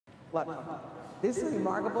Welcome. This is a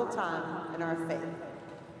remarkable time in our faith.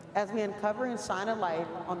 As we uncover and shine a light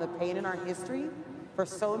on the pain in our history for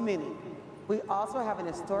so many, we also have an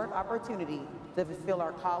historic opportunity to fulfill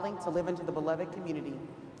our calling to live into the beloved community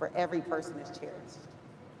where every person is cherished.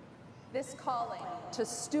 This calling to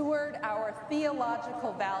steward our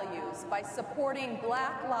theological values by supporting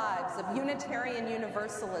Black lives of Unitarian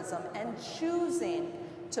Universalism and choosing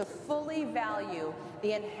to fully value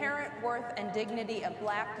the inherent worth and dignity of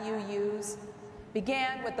Black UUs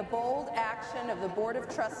began with the bold action of the Board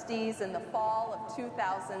of Trustees in the fall of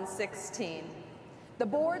 2016. The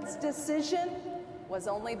board's decision was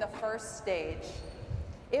only the first stage.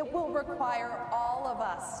 It will require all of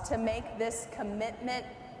us to make this commitment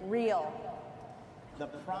real. The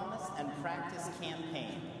Promise and Practice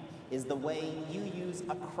campaign is the way UUs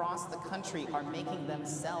across the country are making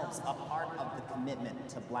themselves a part of the commitment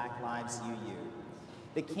to Black Lives UU.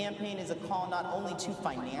 The campaign is a call not only to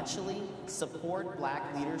financially support Black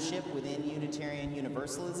leadership within Unitarian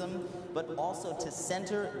Universalism, but also to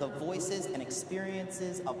center the voices and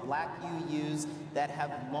experiences of Black UUs that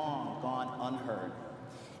have long gone unheard.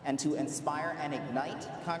 And to inspire and ignite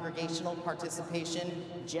congregational participation,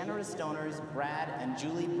 generous donors Brad and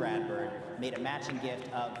Julie Bradford made a matching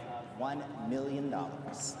gift of $1 million.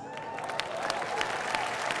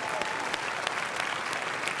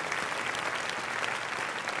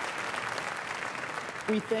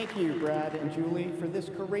 We thank you, Brad and Julie, for this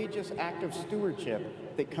courageous act of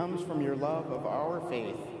stewardship that comes from your love of our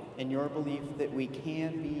faith and your belief that we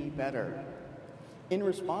can be better. In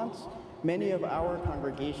response, many of our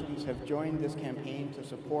congregations have joined this campaign to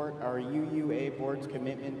support our UUA Board's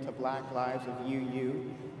commitment to Black Lives of UU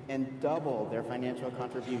and double their financial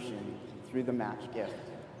contribution through the match gift.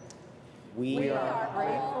 We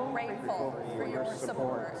are grateful for your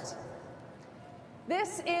support.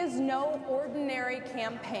 This is no ordinary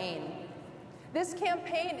campaign. This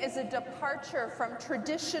campaign is a departure from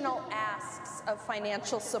traditional asks of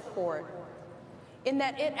financial support, in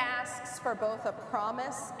that it asks for both a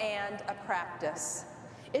promise and a practice.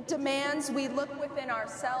 It demands we look within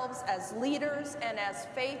ourselves as leaders and as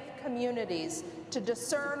faith communities to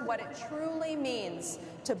discern what it truly means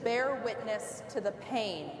to bear witness to the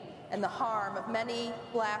pain and the harm of many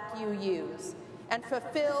Black UUs, and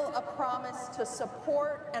fulfill a promise to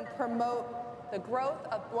support and promote the growth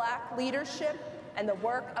of Black leadership and the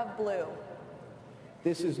work of Blue.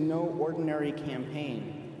 This is no ordinary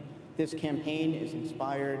campaign. This campaign is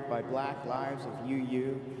inspired by Black Lives of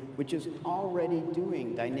UU, which is already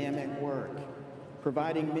doing dynamic work,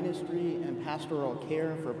 providing ministry and pastoral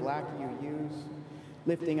care for Black UUs,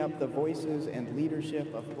 lifting up the voices and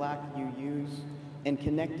leadership of Black UUs, and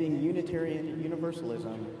connecting Unitarian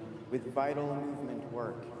Universalism with vital movement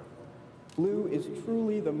work. Blue is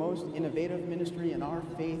truly the most innovative ministry in our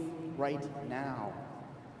faith right now.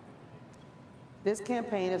 This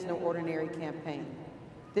campaign is no ordinary campaign.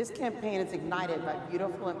 This campaign is ignited by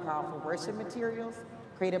beautiful and powerful worship materials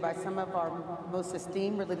created by some of our most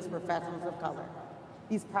esteemed religious professionals of color.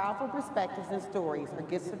 These powerful perspectives and stories are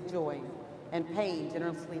gifts of joy and pain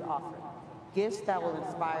generously offered, gifts that will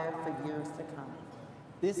inspire for years to come.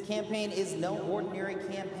 This campaign is no ordinary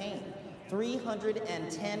campaign.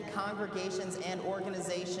 310 congregations and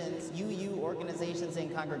organizations, UU organizations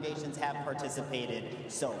and congregations have participated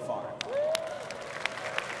so far.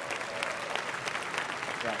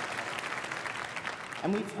 Right.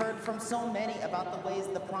 And we've heard from so many about the ways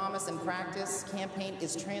the Promise and Practice campaign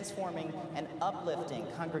is transforming and uplifting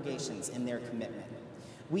congregations in their commitment.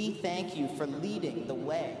 We thank you for leading the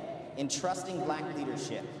way in trusting Black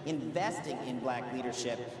leadership, investing in Black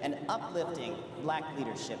leadership, and uplifting Black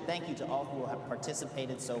leadership. Thank you to all who have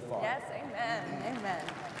participated so far. Yes, amen, amen.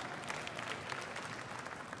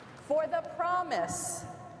 For the promise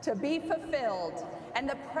to be fulfilled and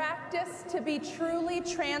the practice to be truly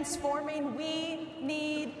transforming, we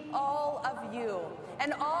need all of you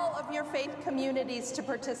and all of your faith communities to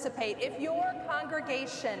participate. If your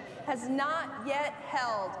congregation has not yet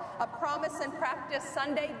held a Promise and Practice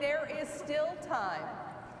Sunday, there is still time.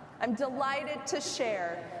 I'm delighted to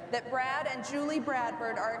share that Brad and Julie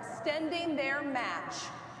Bradford are extending their match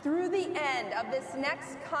through the end of this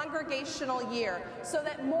next congregational year so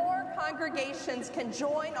that more congregations can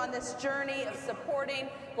join on this journey of supporting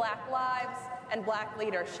Black lives and Black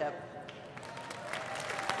leadership.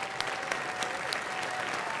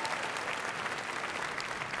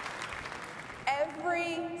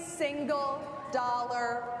 Every single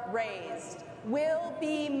dollar raised will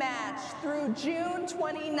be matched through June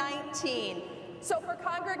 2019. So for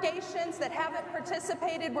congregations that haven't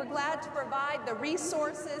participated, we're glad to provide the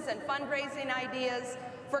resources and fundraising ideas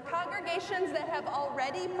For congregations that have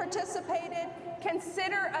already participated,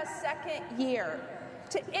 consider a second year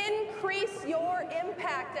to increase your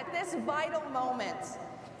impact at this vital moment.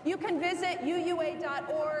 You can visit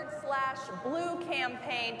uua.org/blue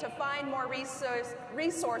campaign to find more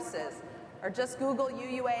resources, or just Google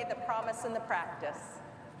UUA, the promise and the practice.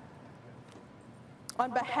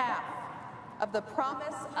 On behalf of the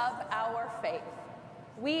promise of our faith,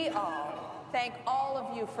 we all thank all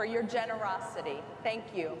of you for your generosity.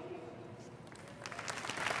 Thank you.